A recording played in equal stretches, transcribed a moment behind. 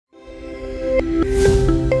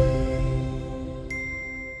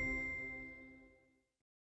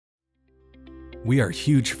We are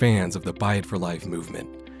huge fans of the Buy It for Life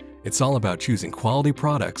movement. It's all about choosing quality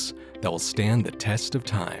products that will stand the test of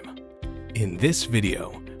time. In this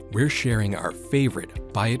video, we're sharing our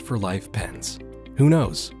favorite Buy It for Life pens. Who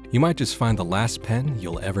knows, you might just find the last pen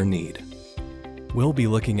you'll ever need. We'll be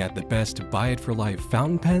looking at the best Buy It for Life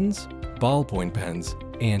fountain pens, ballpoint pens,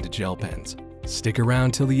 and gel pens. Stick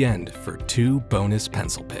around till the end for 2 bonus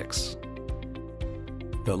pencil picks.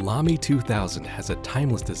 The Lamy 2000 has a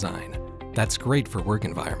timeless design that's great for work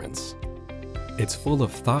environments. It's full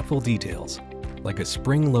of thoughtful details, like a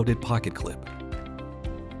spring-loaded pocket clip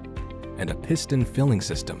and a piston filling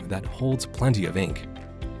system that holds plenty of ink.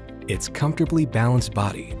 Its comfortably balanced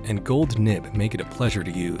body and gold nib make it a pleasure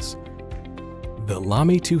to use. The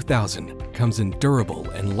Lamy 2000 comes in durable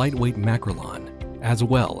and lightweight macrolon, as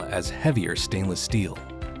well as heavier stainless steel.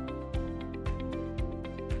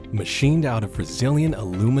 Machined out of resilient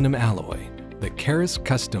aluminum alloy, the Keras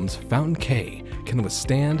Customs Fountain K can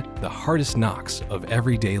withstand the hardest knocks of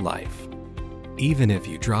everyday life. Even if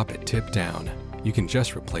you drop it tip down, you can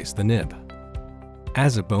just replace the nib.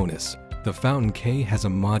 As a bonus, the Fountain K has a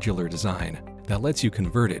modular design that lets you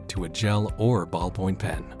convert it to a gel or ballpoint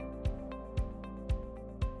pen.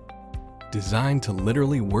 Designed to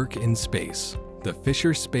literally work in space, the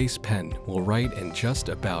Fisher Space Pen will write in just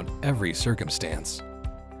about every circumstance,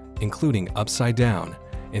 including upside down,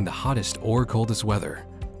 in the hottest or coldest weather,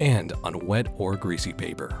 and on wet or greasy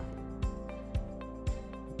paper.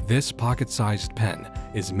 This pocket-sized pen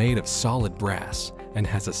is made of solid brass and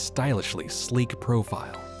has a stylishly sleek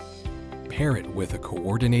profile. Pair it with a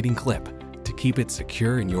coordinating clip to keep it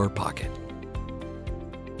secure in your pocket.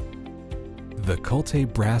 The Colte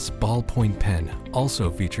Brass Ballpoint Pen also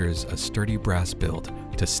features a sturdy brass build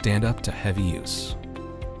to stand up to heavy use.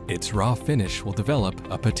 Its raw finish will develop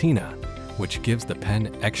a patina, which gives the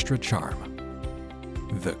pen extra charm.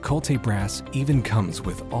 The Colte Brass even comes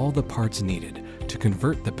with all the parts needed to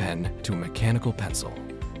convert the pen to a mechanical pencil,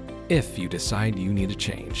 if you decide you need a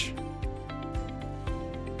change.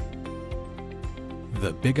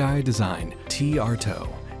 The Big Eye Design T-Arto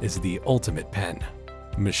is the ultimate pen.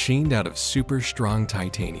 Machined out of super strong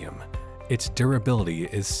titanium, its durability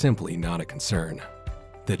is simply not a concern.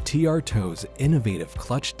 The T-Arto's innovative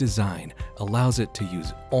clutch design allows it to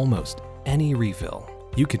use almost any refill.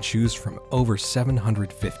 You can choose from over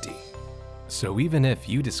 750. So even if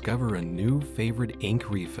you discover a new favorite ink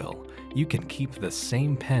refill, you can keep the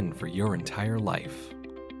same pen for your entire life.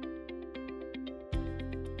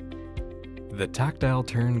 The Tactile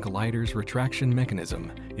Turn Glider's retraction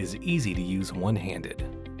mechanism is easy to use one-handed.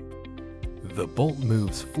 The bolt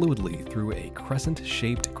moves fluidly through a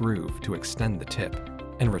crescent-shaped groove to extend the tip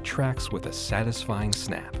and retracts with a satisfying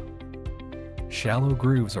snap. Shallow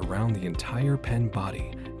grooves around the entire pen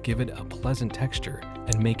body give it a pleasant texture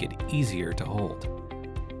and make it easier to hold.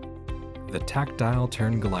 The Tactile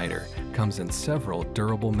Turn Glider comes in several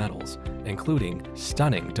durable metals, including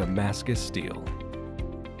stunning Damascus steel.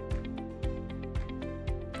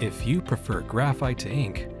 If you prefer graphite to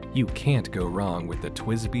ink, you can't go wrong with the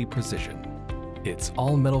TWSBI Precision. Its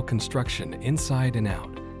all-metal construction inside and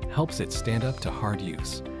out helps it stand up to hard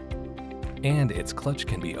use, and its clutch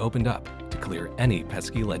can be opened up to clear any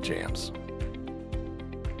pesky lead jams.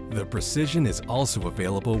 The Precision is also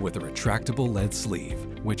available with a retractable lead sleeve,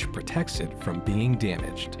 which protects it from being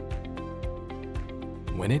damaged.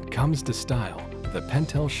 When it comes to style, the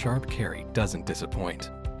Pentel Sharp Carry doesn't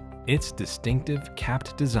disappoint. Its distinctive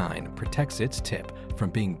capped design protects its tip from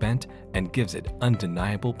being bent and gives it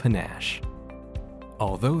undeniable panache.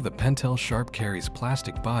 Although the Pentel Sharp Carry's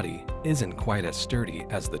plastic body isn't quite as sturdy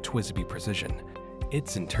as the TWSBI Precision,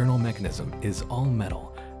 its internal mechanism is all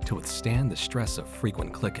metal to withstand the stress of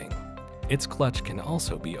frequent clicking. Its clutch can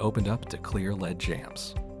also be opened up to clear lead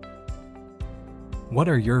jams. What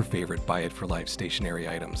are your favorite Buy It for Life stationery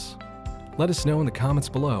items? Let us know in the comments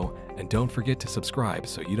below, and don't forget to subscribe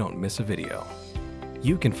so you don't miss a video.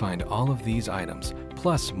 You can find all of these items,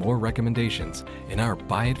 plus more recommendations, in our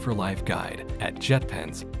Buy It for Life guide at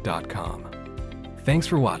JetPens.com. Thanks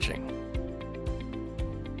for watching.